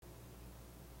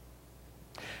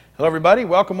Hello, everybody.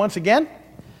 Welcome once again.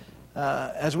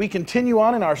 As we continue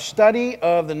on in our study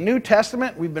of the New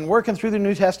Testament, we've been working through the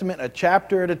New Testament a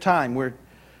chapter at a time. We're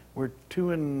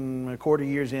 2.25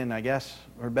 years in, I guess,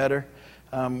 or better.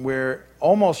 We're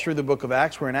almost through the book of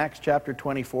Acts. We're in Acts chapter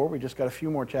 24. We just got a few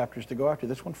more chapters to go after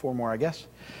this one, 4 more, I guess.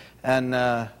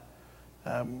 And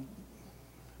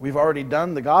we've already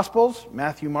done the Gospels,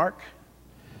 Matthew, Mark.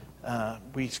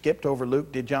 We skipped over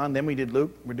Luke, did John, then we did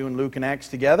Luke. We're doing Luke and Acts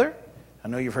together. I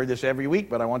know you've heard this every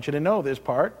week, but I want you to know this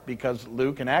part because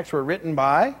Luke and Acts were written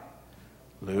by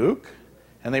Luke,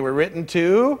 and they were written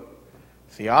to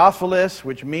Theophilus,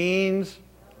 which means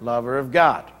lover of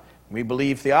God. We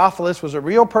believe Theophilus was a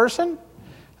real person,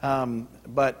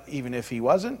 but even if he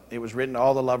wasn't, it was written to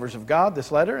all the lovers of God,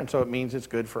 this letter, and so it means it's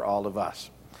good for all of us.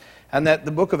 And that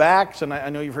the book of Acts, and I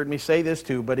know you've heard me say this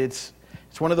too, but it's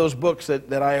one of those books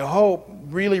that I hope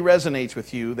really resonates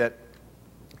with you, that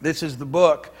this is the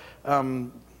book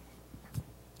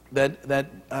that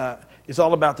is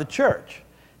all about the church,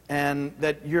 and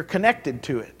that you're connected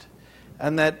to it,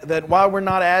 and that while we're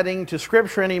not adding to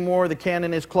Scripture anymore, the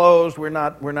canon is closed. We're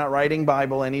not writing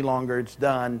Bible any longer. It's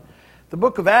done. The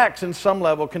book of Acts, in some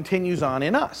level, continues on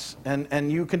in us,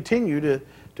 and you continue to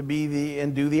be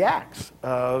and do the acts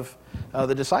of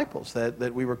the disciples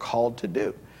that we were called to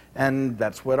do, and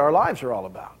that's what our lives are all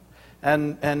about.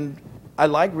 And I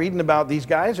like reading about these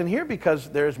guys in here because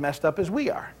they're as messed up as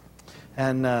we are.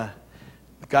 And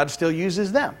God still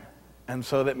uses them. And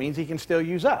so that means He can still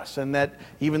use us. And that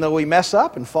even though we mess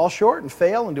up and fall short and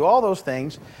fail and do all those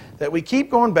things, that we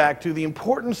keep going back to the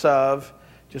importance of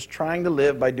just trying to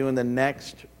live by doing the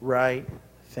next right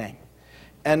thing.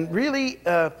 And really,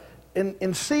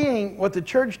 in seeing what the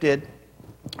church did,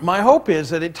 my hope is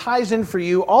that it ties in for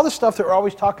you all the stuff that we're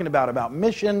always talking about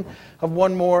mission of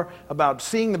one more, about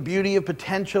seeing the beauty of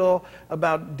potential,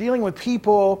 about dealing with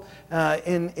people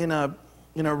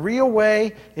in a real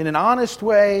way, in an honest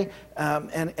way,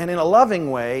 and in a loving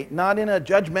way, not in a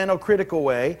judgmental, critical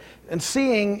way, and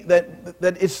seeing that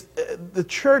it's the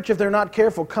church, if they're not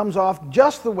careful, comes off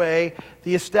just the way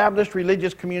the established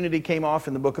religious community came off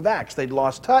in the book of Acts. They'd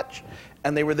lost touch,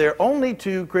 and they were there only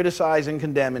to criticize and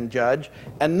condemn and judge,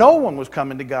 and no one was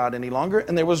coming to God any longer,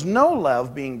 and there was no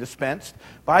love being dispensed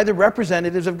by the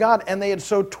representatives of God, and they had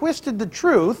so twisted the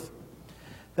truth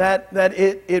that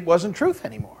it wasn't truth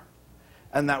anymore.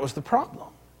 And that was the problem.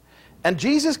 And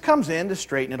Jesus comes in to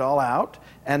straighten it all out,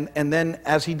 and then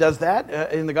as He does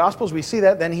that, in the Gospels we see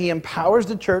that, then He empowers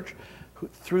the church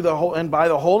through and by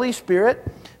the Holy Spirit.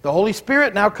 The Holy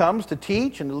Spirit now comes to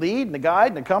teach and to lead and to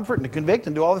guide and to comfort and to convict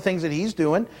and do all the things that He's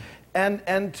doing,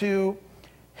 and to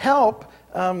help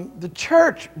the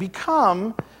church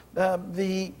become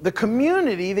the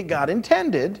community that God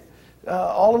intended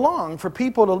all along for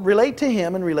people to relate to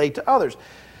Him and relate to others.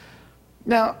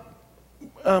 Now,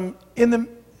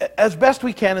 as best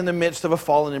we can in the midst of a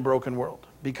fallen and broken world,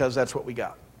 because that's what we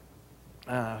got.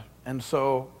 And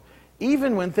so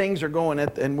even when things are going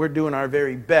and we're doing our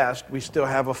very best, we still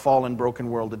have a fallen,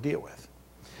 broken world to deal with.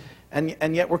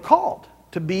 And yet we're called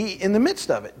to be in the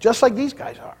midst of it, just like these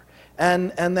guys are.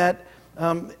 And that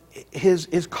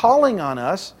his calling on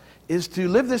us is to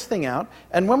live this thing out.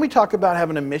 And when we talk about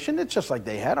having a mission, it's just like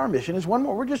they had. Our mission is one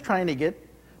more. We're just trying to get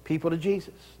people to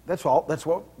Jesus. That's all.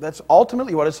 That's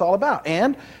ultimately what it's all about.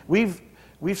 And we've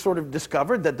sort of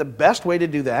discovered that the best way to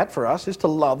do that for us is to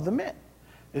love the men.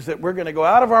 Is that we're going to go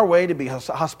out of our way to be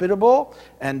hospitable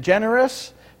and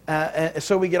generous,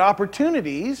 so we get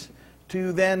opportunities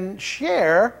to then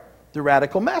share the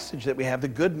radical message that we have, the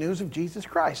good news of Jesus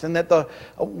Christ. And that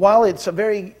while it's a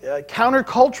very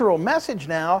countercultural message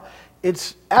now,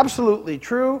 it's absolutely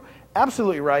true,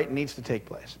 absolutely right, and needs to take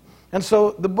place. And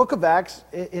so the book of Acts,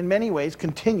 in many ways,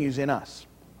 continues in us.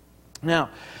 Now,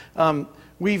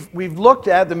 we've looked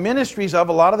at the ministries of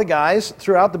a lot of the guys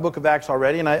throughout the book of Acts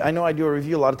already, and I know I do a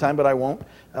review a lot of time, but I won't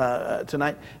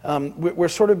tonight. We're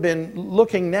sort of been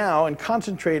looking now and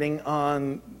concentrating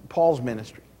on Paul's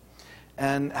ministry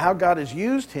and how God has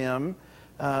used him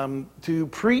to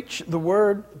preach the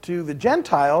word to the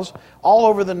Gentiles all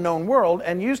over the known world,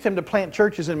 and used him to plant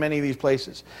churches in many of these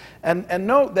places. And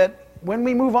note that when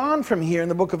we move on from here in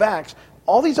the book of Acts,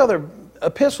 all these other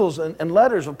epistles and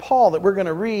letters of Paul that we're going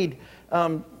to read,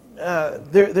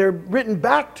 they're written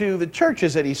back to the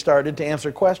churches that he started to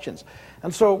answer questions.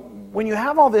 And so when you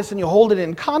have all this and you hold it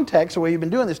in context, the way you've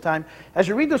been doing this time, as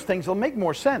you read those things, they'll make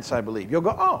more sense, I believe. You'll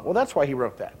go, oh, well, that's why he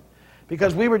wrote that.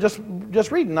 Because we were just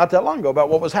reading not that long ago about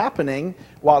what was happening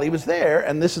while he was there,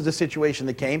 and this is the situation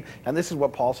that came, and this is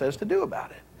what Paul says to do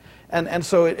about it. And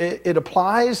so it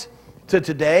applies to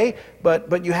today,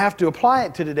 but you have to apply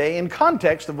it to today in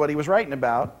context of what he was writing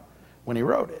about when he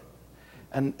wrote it.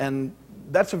 And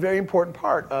that's a very important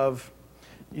part of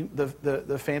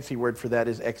the fancy word for that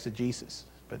is exegesis.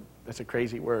 But that's a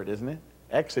crazy word, isn't it?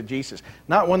 Exegesis.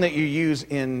 Not one that you use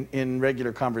in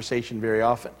regular conversation very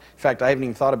often. In fact, I haven't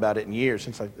even thought about it in years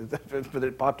since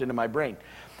it popped into my brain.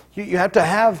 You have to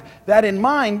have that in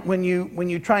mind when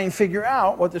you try and figure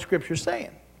out what the Scripture's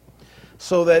saying,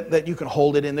 so that you can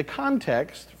hold it in the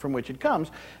context from which it comes,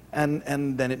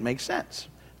 and then it makes sense.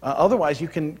 Otherwise, you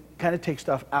can kind of take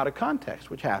stuff out of context,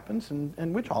 which happens,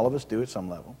 and which all of us do at some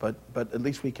level. But at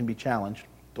least we can be challenged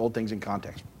to hold things in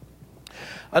context.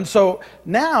 And so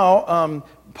now,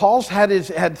 Paul's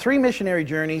had 3 missionary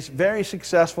journeys, very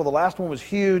successful. The last one was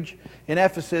huge in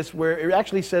Ephesus, where it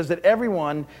actually says that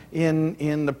everyone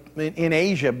in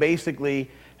Asia basically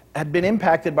had been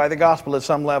impacted by the gospel at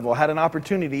some level, had an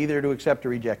opportunity either to accept or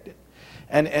reject it.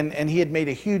 And he had made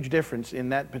a huge difference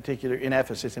in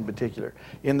Ephesus in particular,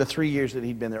 in the 3 years that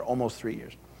he'd been there, almost 3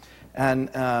 years. And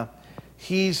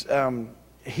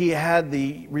he had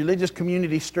the religious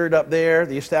community stirred up there,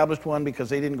 the established one, because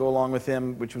they didn't go along with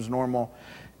him, which was normal.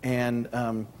 And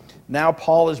now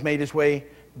Paul has made his way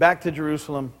back to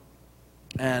Jerusalem,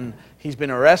 and he's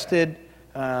been arrested,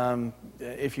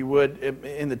 if you would,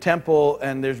 in the temple,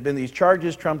 and there's been these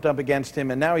charges trumped up against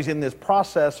him, and now he's in this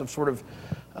process of sort of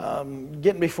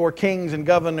getting before kings and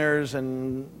governors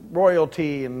and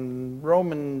royalty and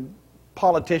Roman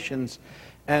politicians,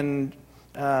 and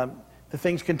the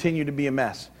things continue to be a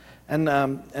mess.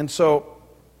 And so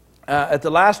at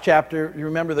the last chapter, you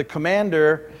remember the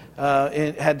commander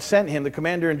had sent him, the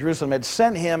commander in Jerusalem had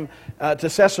sent him to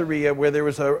Caesarea, where there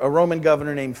was a Roman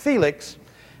governor named Felix,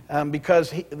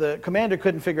 because the commander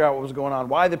couldn't figure out what was going on,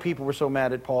 why the people were so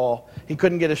mad at Paul. He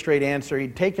couldn't get a straight answer.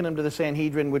 He'd taken him to the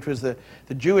Sanhedrin, which was the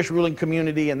Jewish ruling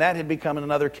community, and that had become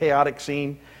another chaotic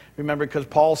scene. Remember, because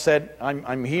Paul said,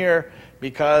 I'm here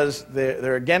because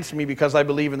they're against me because I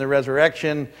believe in the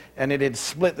resurrection, and it had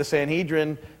split the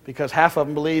Sanhedrin because half of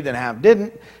them believed and half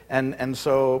didn't. And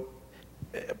so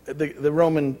the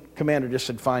Roman commander just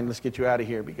said, fine, let's get you out of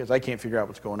here because I can't figure out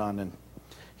what's going on. And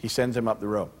he sends him up the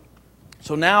road.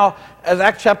 So now, as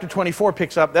Acts chapter 24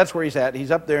 picks up, that's where he's at.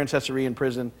 He's up there in Caesarea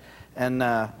prison,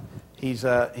 and he's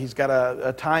got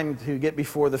a time to get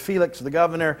before the Felix, the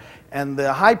governor, and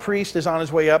the high priest is on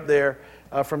his way up there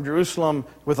from Jerusalem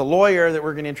with a lawyer that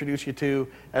we're going to introduce you to,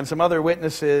 and some other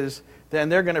witnesses. Then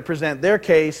they're going to present their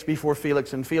case before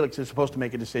Felix, and Felix is supposed to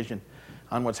make a decision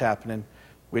on what's happening,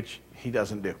 which he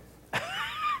doesn't do,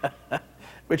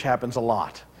 which happens a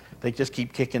lot. They just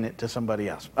keep kicking it to somebody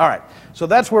else. All right, so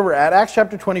that's where we're at. Acts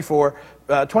chapter 24,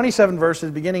 27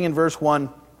 verses, beginning in verse 1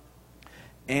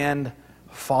 and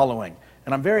following.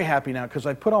 And I'm very happy now because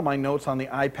I put all my notes on the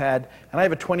iPad, and I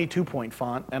have a 22-point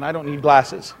font, and I don't need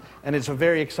glasses. And it's a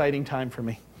very exciting time for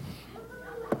me.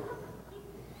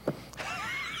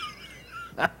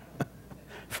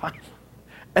 Fine.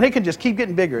 And it can just keep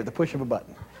getting bigger at the push of a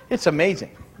button. It's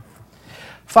amazing.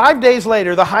 5 days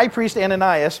later, the high priest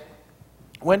Ananias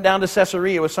went down to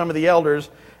Caesarea with some of the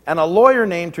elders and a lawyer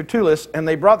named Tertullus, and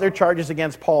they brought their charges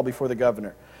against Paul before the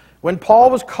governor. When Paul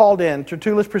was called in,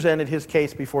 Tertullus presented his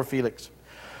case before Felix.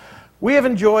 We have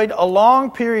enjoyed a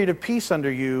long period of peace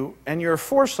under you, and your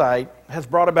foresight has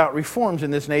brought about reforms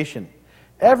in this nation.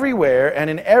 Everywhere and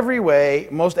in every way,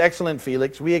 most excellent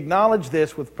Felix, we acknowledge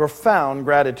this with profound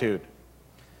gratitude.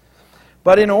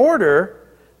 But in order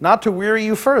not to weary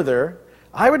you further,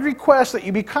 I would request that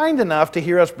you be kind enough to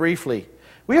hear us briefly.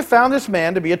 We have found this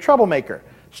man to be a troublemaker,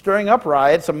 stirring up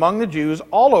riots among the Jews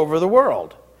all over the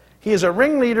world. He is a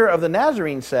ringleader of the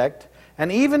Nazarene sect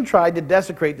and even tried to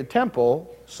desecrate the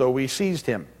temple, so we seized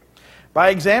him. By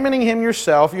examining him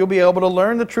yourself, you'll be able to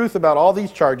learn the truth about all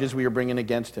these charges we are bringing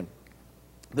against him.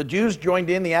 The Jews joined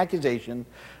in the accusation,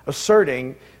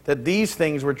 asserting that these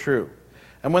things were true.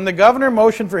 And when the governor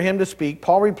motioned for him to speak,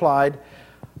 Paul replied,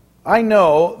 I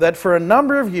know that for a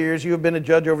number of years you have been a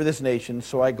judge over this nation,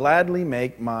 so I gladly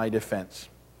make my defense.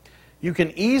 You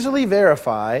can easily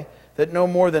verify that no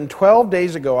more than 12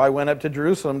 days ago I went up to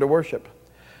Jerusalem to worship.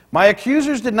 My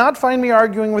accusers did not find me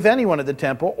arguing with anyone at the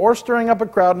temple or stirring up a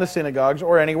crowd in the synagogues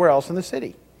or anywhere else in the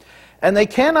city. And they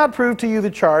cannot prove to you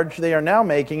the charge they are now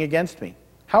making against me.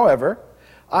 However,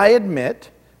 I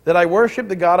admit that I worship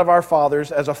the God of our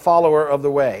fathers as a follower of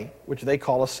the way, which they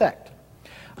call a sect.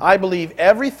 I believe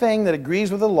everything that agrees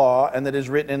with the law and that is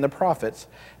written in the prophets,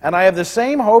 and I have the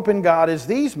same hope in God as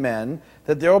these men,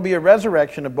 that there will be a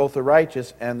resurrection of both the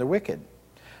righteous and the wicked.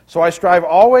 So I strive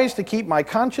always to keep my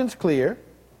conscience clear.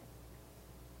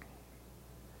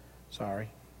 Sorry.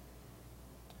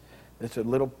 It's a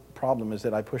little problem is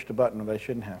that I pushed a button that I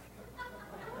shouldn't have.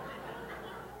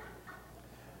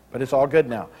 But it's all good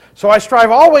now. So I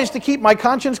strive always to keep my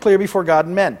conscience clear before God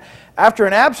and men. After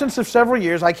an absence of several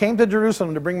years, I came to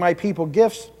Jerusalem to bring my people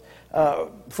gifts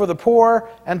for the poor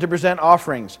and to present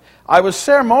offerings. I was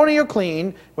ceremonial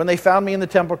clean when they found me in the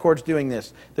temple courts doing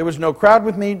this. There was no crowd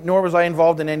with me, nor was I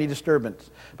involved in any disturbance.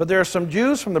 But there are some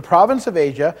Jews from the province of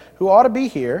Asia who ought to be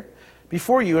here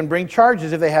before you and bring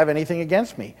charges if they have anything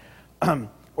against me.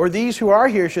 Or these who are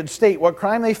here should state what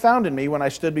crime they found in me when I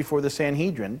stood before the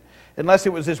Sanhedrin, unless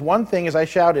it was this one thing as I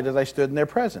shouted as I stood in their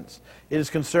presence. It is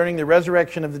concerning the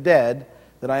resurrection of the dead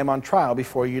that I am on trial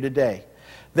before you today.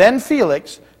 Then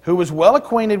Felix, who was well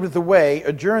acquainted with the way,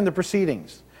 adjourned the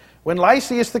proceedings. When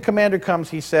Lysias the commander comes,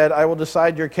 he said, I will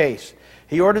decide your case.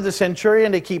 He ordered the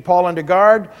centurion to keep Paul under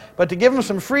guard, but to give him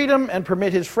some freedom and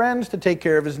permit his friends to take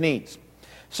care of his needs.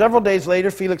 Several days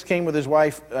later, Felix came with his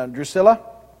wife Drusilla,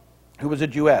 who was a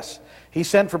Jewess. He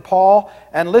sent for Paul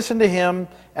and listened to him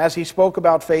as he spoke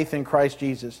about faith in Christ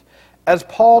Jesus. As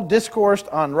Paul discoursed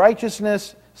on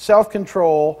righteousness,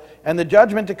 self-control, and the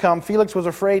judgment to come, Felix was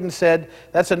afraid and said,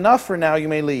 That's enough for now, you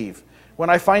may leave. When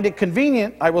I find it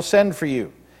convenient, I will send for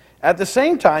you. At the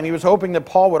same time, he was hoping that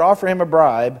Paul would offer him a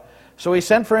bribe, so he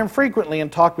sent for him frequently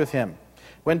and talked with him.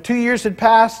 When 2 years had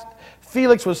passed,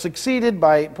 Felix was succeeded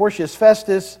by Porcius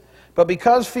Festus, but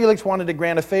because Felix wanted to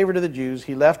grant a favor to the Jews,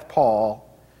 he left Paul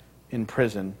in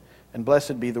prison. And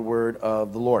blessed be the word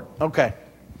of the Lord. Okay,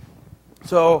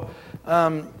 so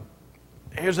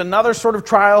here's another sort of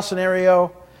trial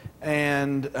scenario,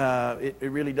 and it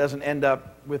really doesn't end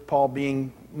up with Paul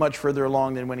being much further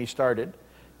along than when he started,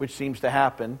 which seems to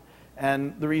happen.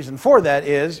 And the reason for that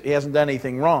is he hasn't done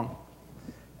anything wrong.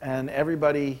 And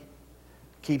everybody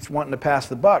keeps wanting to pass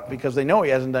the buck because they know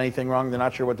he hasn't done anything wrong. They're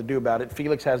not sure what to do about it.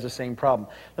 Felix has the same problem.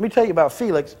 Let me tell you about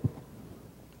Felix.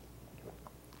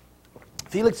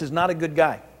 Felix is not a good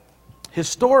guy.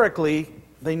 Historically,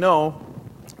 they know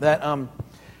that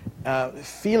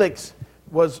Felix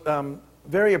was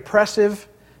very oppressive.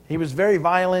 He was very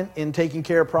violent in taking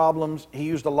care of problems. He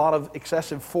used a lot of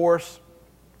excessive force,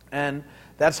 and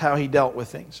that's how he dealt with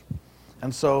things.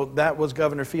 And so that was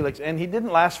Governor Felix. And he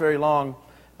didn't last very long.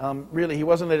 Really, he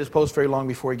wasn't at his post very long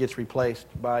before he gets replaced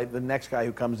by the next guy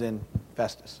who comes in,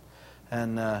 Festus.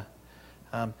 And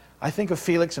I think of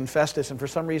Felix and Festus, and for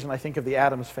some reason I think of the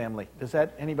Addams family. Does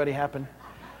that anybody happen?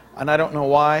 And I don't know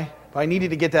why, but I needed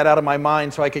to get that out of my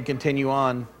mind so I could continue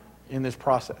on in this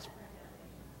process.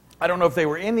 I don't know if they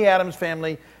were in the Addams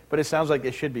family, but it sounds like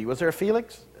they should be. Was there a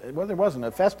Felix? Well, there wasn't.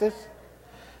 A Festus?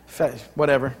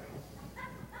 Whatever.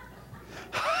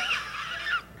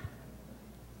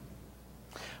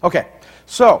 Okay,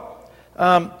 so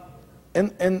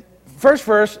in first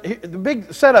verse, the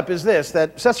big setup is this,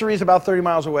 that Caesarea is about 30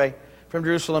 miles away from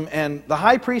Jerusalem, and the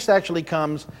high priest actually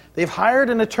comes. They've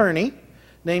hired an attorney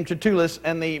named Tertullus,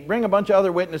 and they bring a bunch of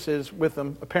other witnesses with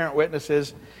them, apparent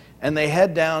witnesses, and they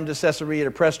head down to Caesarea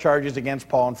to press charges against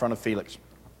Paul in front of Felix.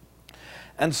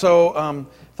 And so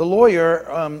the lawyer,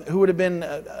 who would have been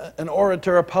an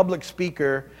orator, a public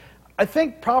speaker, I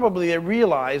think probably they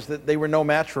realized that they were no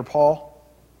match for Paul.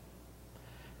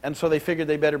 And so they figured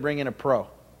they better bring in a pro.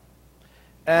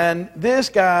 And this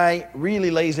guy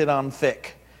really lays it on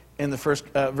thick in the first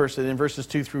verses, in verses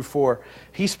 2 through 4.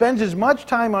 He spends as much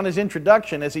time on his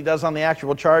introduction as he does on the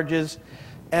actual charges.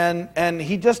 And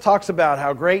he just talks about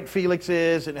how great Felix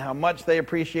is and how much they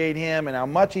appreciate him and how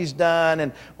much he's done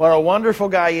and what a wonderful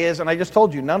guy he is. And I just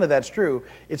told you, none of that's true.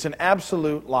 It's an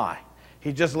absolute lie.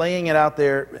 He's just laying it out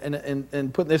there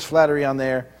and putting this flattery on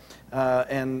there.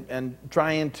 And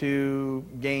trying to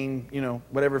gain,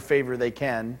 whatever favor they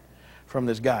can from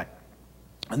this guy.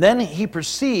 And then he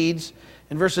proceeds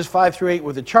in verses 5 through 8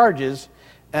 with the charges,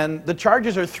 and the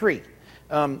charges are three.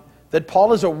 That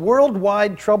Paul is a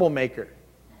worldwide troublemaker.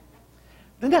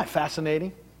 Isn't that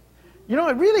fascinating? It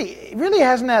really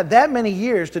hasn't had that many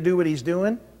years to do what he's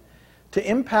doing, to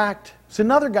impact. It's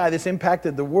another guy that's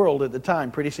impacted the world at the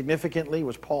time pretty significantly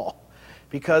was Paul,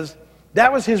 because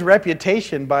that was his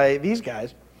reputation by these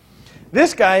guys.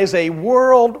 This guy is a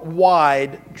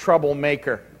worldwide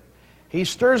troublemaker. He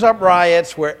stirs up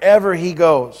riots wherever he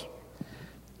goes.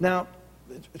 Now,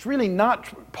 it's really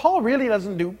not, Paul really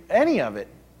doesn't do any of it.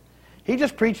 He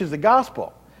just preaches the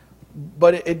gospel.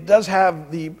 But it does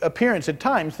have the appearance at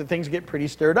times that things get pretty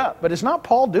stirred up. But it's not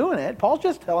Paul doing it. Paul's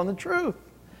just telling the truth.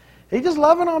 He's just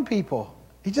loving on people.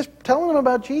 He's just telling them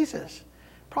about Jesus.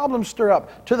 Problems stir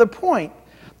up to the point.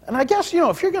 And I guess,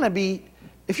 if you're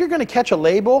going to catch a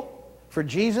label for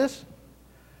Jesus,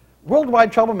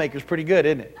 worldwide troublemaker is pretty good,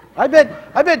 isn't it? I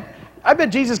bet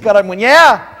Jesus got up and went,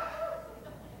 yeah.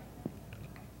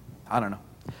 I don't know.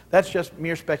 That's just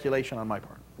mere speculation on my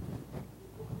part.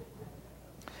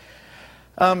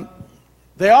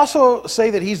 They also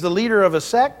say that he's the leader of a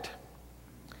sect,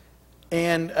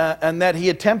 and that he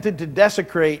attempted to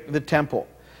desecrate the temple.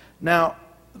 Now,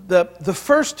 the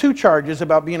first two charges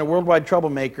about being a worldwide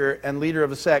troublemaker and leader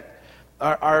of a sect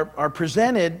are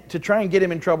presented to try and get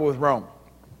him in trouble with Rome.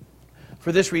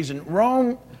 For this reason,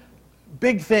 Rome,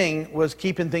 big thing was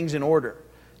keeping things in order.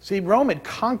 See, Rome had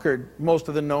conquered most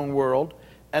of the known world,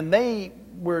 and they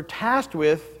were tasked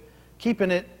with keeping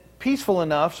it peaceful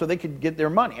enough so they could get their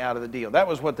money out of the deal. That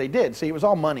was what they did. See, it was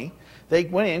all money. They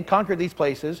went in, conquered these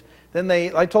places. Then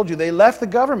I told you, they left the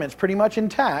governments pretty much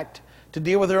intact to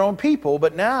deal with their own people.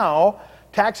 But now,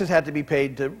 taxes had to be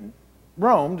paid to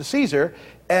Rome, to Caesar.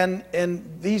 And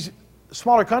these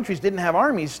smaller countries didn't have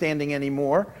armies standing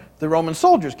anymore. The Roman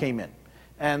soldiers came in,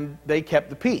 and they kept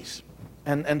the peace.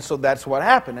 And so that's what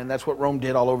happened, and that's what Rome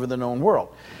did all over the known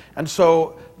world. And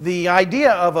so the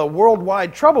idea of a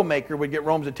worldwide troublemaker would get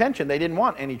Rome's attention. They didn't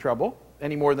want any trouble,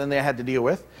 any more than they had to deal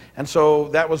with. And so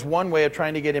that was one way of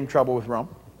trying to get him trouble with Rome.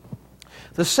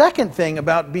 The second thing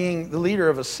about being the leader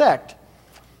of a sect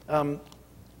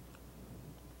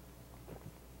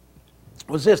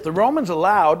was this. The Romans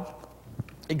allowed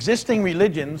existing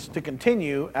religions to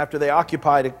continue after they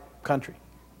occupied a country.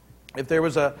 If there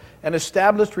was an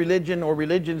established religion or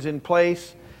religions in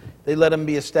place, they let them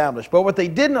be established. But what they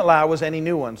didn't allow was any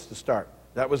new ones to start.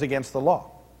 That was against the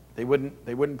law. They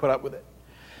wouldn't put up with it.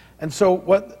 And so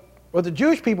what the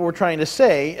Jewish people were trying to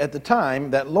say at the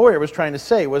time, that lawyer was trying to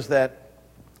say, was that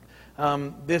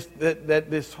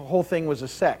this whole thing was a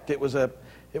sect.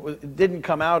 It didn't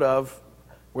come out of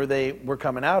where they were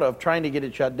coming out of, trying to get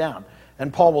it shut down.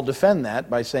 And Paul will defend that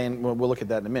by saying, well, we'll look at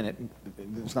that in a minute.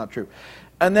 It's not true.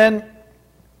 And then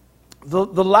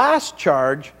the last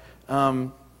charge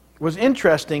was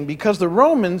interesting because the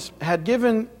Romans had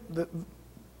given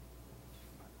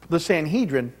the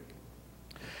Sanhedrin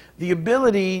the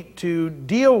ability to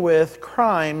deal with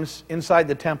crimes inside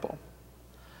the temple.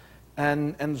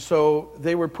 And so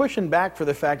they were pushing back for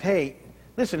the fact, hey,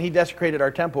 listen, he desecrated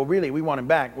our temple. Really, we want him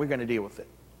back. We're going to deal with it.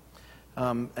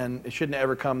 And it shouldn't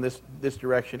ever come this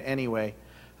direction anyway.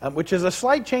 Which is a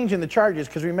slight change in the charges,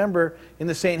 because remember, in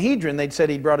the Sanhedrin, they'd said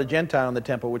he'd brought a Gentile in the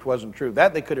temple, which wasn't true.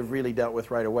 That they could have really dealt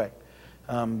with right away.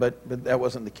 But that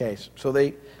wasn't the case. So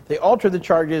they altered the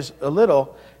charges a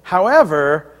little.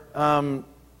 However, all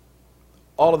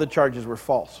of the charges were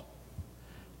false.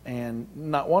 And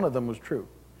not one of them was true.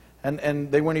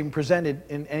 And they weren't even presented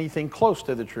in anything close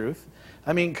to the truth.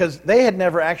 I mean, because they had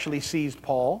never actually seized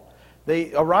Paul.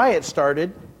 A riot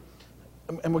started,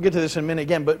 and we'll get to this in a minute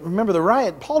again, but remember the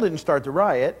riot, Paul didn't start the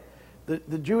riot.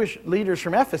 The Jewish leaders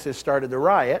from Ephesus started the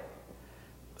riot.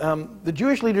 The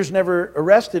Jewish leaders never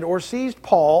arrested or seized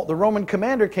Paul. The Roman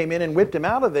commander came in and whipped him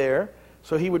out of there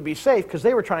so he would be safe, because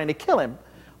they were trying to kill him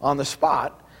on the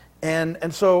spot.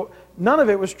 And so none of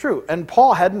it was true. And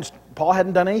Paul hadn't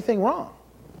done anything wrong.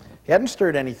 He hadn't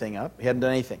stirred anything up. He hadn't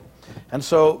done anything. And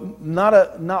so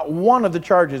not one of the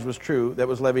charges was true that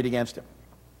was levied against him.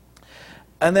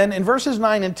 And then in verses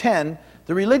 9 and 10,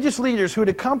 the religious leaders who had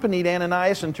accompanied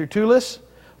Ananias and Tertullus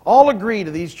all agree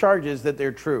to these charges that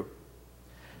they're true.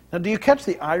 Now, do you catch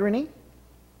the irony?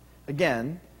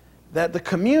 Again, that the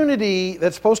community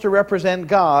that's supposed to represent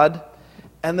God,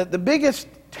 and that the biggest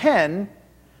 10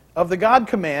 of the God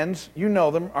commands, you know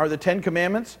them, are the 10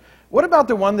 commandments. What about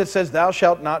the one that says, thou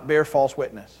shalt not bear false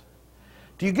witness?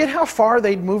 Do you get how far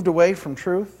they'd moved away from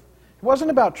truth? It wasn't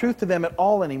about truth to them at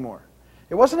all anymore.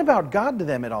 It wasn't about God to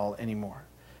them at all anymore.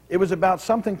 It was about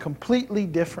something completely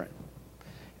different.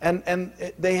 And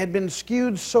they had been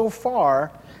skewed so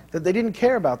far that they didn't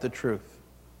care about the truth.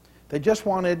 They just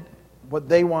wanted what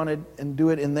they wanted and do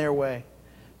it in their way.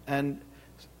 And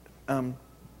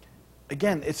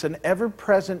again, it's an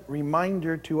ever-present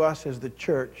reminder to us as the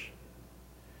church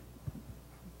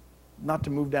not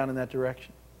to move down in that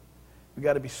direction. We've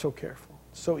got to be so careful.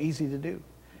 It's so easy to do.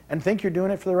 And think you're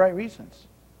doing it for the right reasons.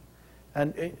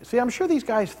 And see, I'm sure these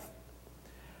guys,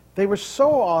 they were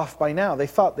so off by now, they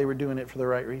thought they were doing it for the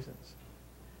right reasons.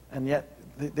 And yet,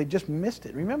 they just missed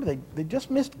it. Remember, they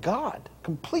just missed God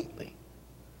completely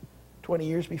 20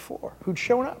 years before, who'd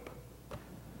shown up.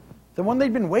 The one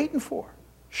they'd been waiting for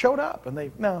showed up,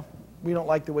 and no, we don't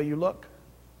like the way you look.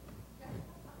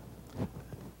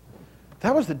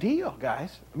 That was the deal,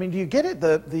 guys. I mean, do you get it?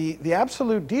 The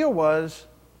absolute deal was,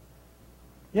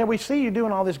 yeah, we see you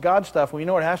doing all this God stuff. We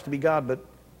know it has to be God, but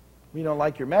we don't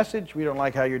like your message. We don't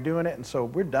like how you're doing it, and so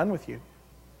we're done with you.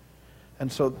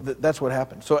 And so that's what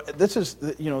happened. So this is,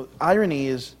 irony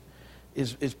is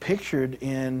pictured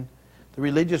in the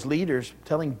religious leaders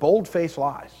telling bold-faced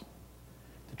lies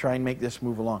to try and make this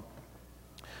move along.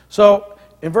 So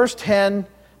in verse 10,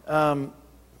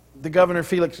 the governor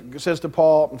Felix says to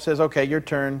Paul, says, okay, your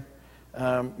turn.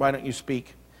 Why don't you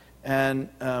speak? And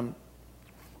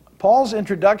Paul's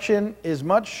introduction is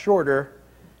much shorter,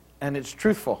 and it's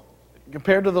truthful.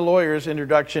 Compared to the lawyer's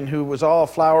introduction, who was all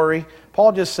flowery,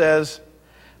 Paul just says,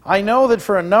 I know that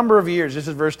for a number of years, this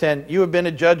is verse 10, you have been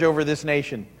a judge over this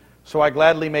nation, so I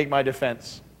gladly make my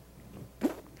defense.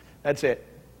 That's it.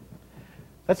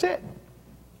 That's it.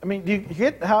 I mean, do you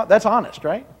get how that's honest,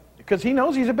 right? Because he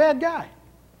knows he's a bad guy.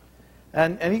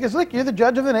 And he goes, look, you're the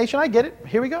judge of the nation, I get it,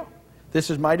 here we go. This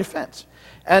is my defense.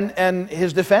 And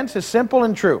his defense is simple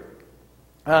and true.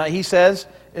 He says,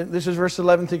 this is verse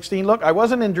 11, 16, look, I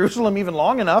wasn't in Jerusalem even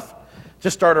long enough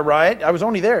to start a riot. I was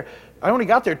only there. I only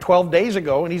got there 12 days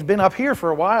ago, and he's been up here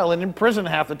for a while and in prison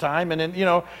half the time. And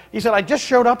then, he said, I just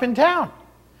showed up in town.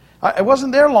 I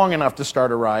wasn't there long enough to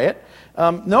start a riot.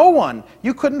 No one,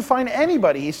 you couldn't find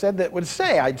anybody, he said, that would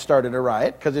say I'd started a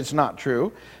riot, because it's not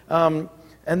true. And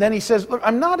then he says, look,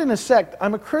 I'm not in a sect.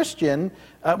 I'm a Christian,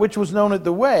 which was known at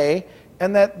the Way,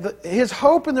 and that his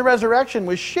hope in the resurrection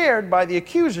was shared by the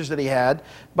accusers that he had,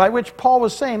 by which Paul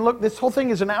was saying, look, this whole thing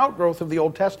is an outgrowth of the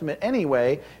Old Testament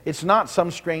anyway. It's not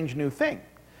some strange new thing.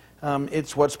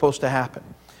 It's what's supposed to happen.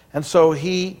 And so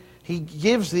he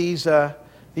gives these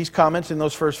comments in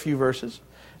those first few verses.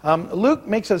 Luke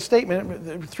makes a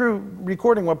statement through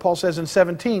recording what Paul says in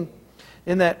 17,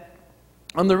 in that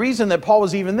on the reason that Paul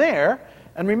was even there,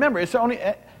 and remember, it's only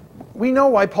we know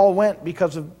why Paul went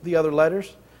because of the other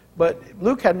letters, but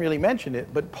Luke hadn't really mentioned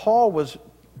it, but Paul was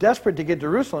desperate to get to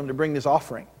Jerusalem to bring this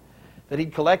offering that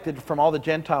he'd collected from all the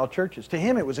Gentile churches. To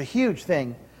him, it was a huge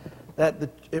thing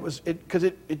because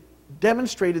it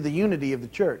demonstrated the unity of the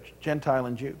church, Gentile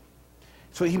and Jew.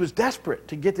 So he was desperate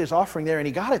to get this offering there, and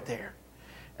he got it there.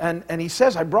 And he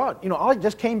says, I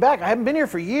just came back. I haven't been here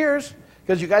for years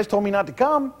because you guys told me not to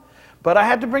come, but I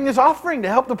had to bring this offering to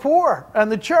help the poor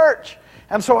and the church.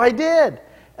 And so I did.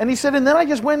 And he said, and then I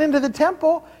just went into the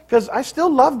temple because I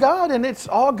still love God and it's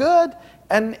all good.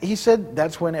 And he said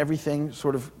that's when everything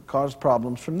sort of caused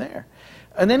problems from there.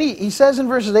 And then he says in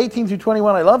verses 18 through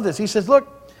 21, I love this. He says,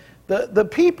 look, the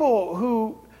people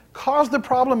who caused the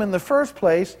problem in the first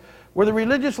place were the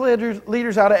religious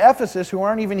leaders out of Ephesus who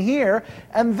aren't even here,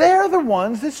 and they're the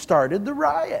ones that started the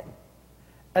riot.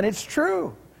 And it's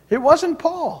true. It wasn't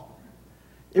Paul.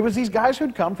 It was these guys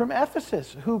who'd come from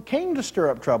Ephesus who came to stir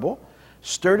up trouble,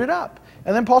 stirred it up.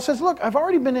 And then Paul says, look, I've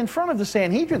already been in front of the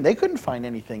Sanhedrin. They couldn't find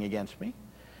anything against me.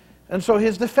 And so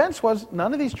his defense was,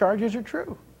 none of these charges are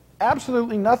true.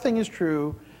 Absolutely nothing is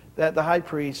true that the high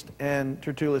priest and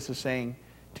Tertullus is saying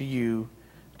to you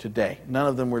today. None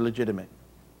of them were legitimate.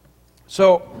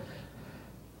 So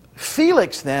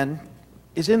Felix then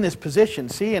is in this position,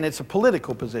 see, and it's a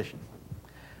political position.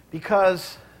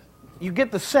 Because you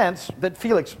get the sense that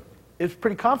Felix is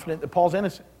pretty confident that Paul's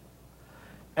innocent.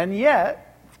 And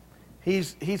yet,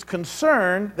 he's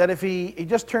concerned that if he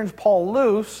just turns Paul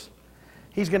loose,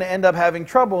 he's going to end up having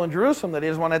trouble in Jerusalem that he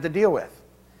doesn't want to have to deal with.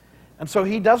 And so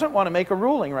he doesn't want to make a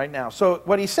ruling right now. So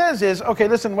what he says is, okay,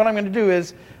 listen, what I'm going to do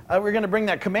is we're going to bring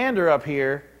that commander up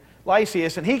here,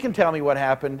 Lysias, and he can tell me what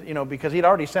happened, because he'd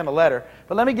already sent a letter.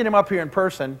 But let me get him up here in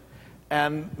person,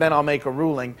 and then I'll make a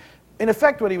ruling. In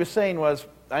effect, what he was saying was,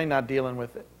 I'm not dealing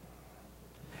with it.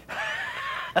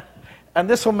 And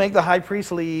this will make the high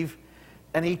priest leave.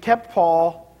 And he kept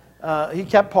Paul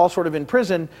sort of in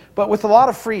prison, but with a lot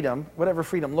of freedom, whatever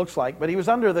freedom looks like. But he was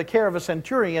under the care of a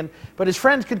centurion, but his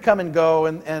friends could come and go,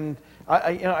 and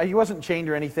he wasn't chained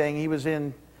or anything. He was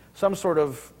in some sort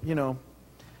of,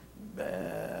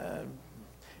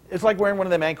 it's like wearing one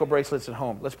of them ankle bracelets at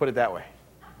home. Let's put it that way.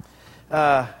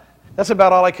 That's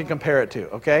about all I can compare it to,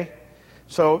 okay?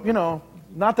 So,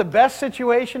 not the best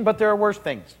situation, but there are worse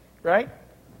things, right?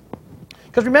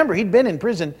 Because remember, he'd been in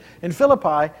prison. In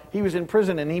Philippi, he was in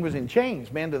prison and he was in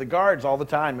chains, man, to the guards all the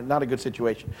time. Not a good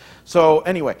situation. So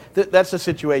anyway, that's the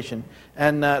situation.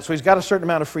 And so he's got a certain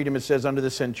amount of freedom, it says, under the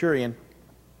centurion.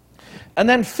 And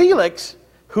then Felix,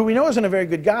 who we know isn't a very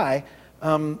good guy,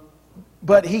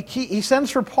 but he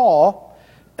sends for Paul,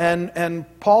 and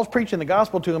Paul's preaching the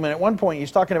gospel to him, and at one point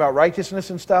he's talking about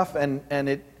righteousness and stuff, and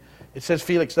it says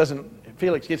Felix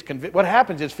gets convicted. What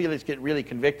happens is Felix gets really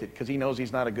convicted because he knows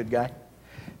he's not a good guy.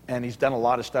 And he's done a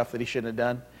lot of stuff that he shouldn't have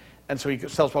done. And so he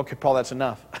tells Paul, okay, Paul, that's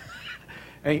enough.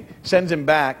 And he sends him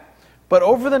back. But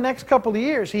over the next couple of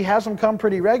years, he has him come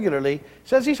pretty regularly.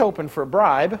 Says he's hoping for a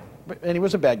bribe. And he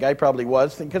was a bad guy, probably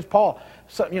was. Because Paul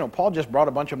just brought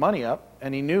a bunch of money up.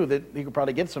 And he knew that he could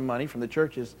probably get some money from the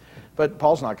churches. But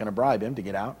Paul's not going to bribe him to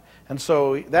get out. And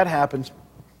so that happens.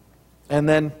 And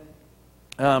then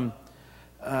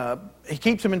he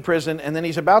keeps him in prison, and then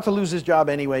he's about to lose his job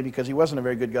anyway because he wasn't a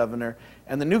very good governor.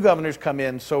 And the new governors come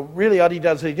in, so really all he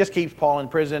does is he just keeps Paul in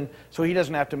prison so he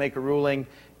doesn't have to make a ruling.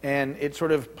 And it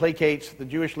sort of placates the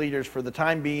Jewish leaders for the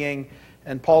time being.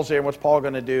 And Paul's there, and what's Paul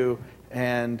going to do?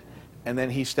 And then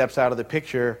he steps out of the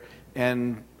picture,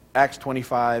 and Acts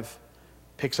 25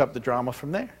 picks up the drama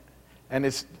from there. And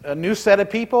it's a new set of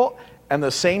people, and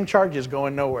the same charges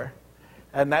going nowhere.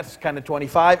 And that's kind of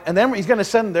 25. And then they're going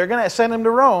to send him to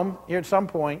Rome here at some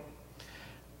point.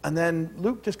 And then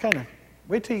Luke just kind of,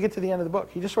 wait till you get to the end of the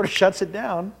book. He just sort of shuts it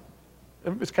down.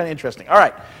 It's kind of interesting. All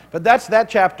right, but that's that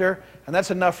chapter, and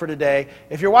that's enough for today.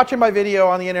 If you're watching my video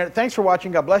on the internet, thanks for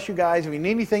watching. God bless you guys. If you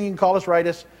need anything, you can call us, write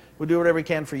us. We'll do whatever we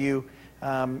can for you.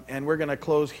 And we're going to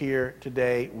close here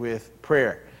today with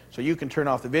prayer. So you can turn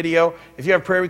off the video. If you have prayer requests,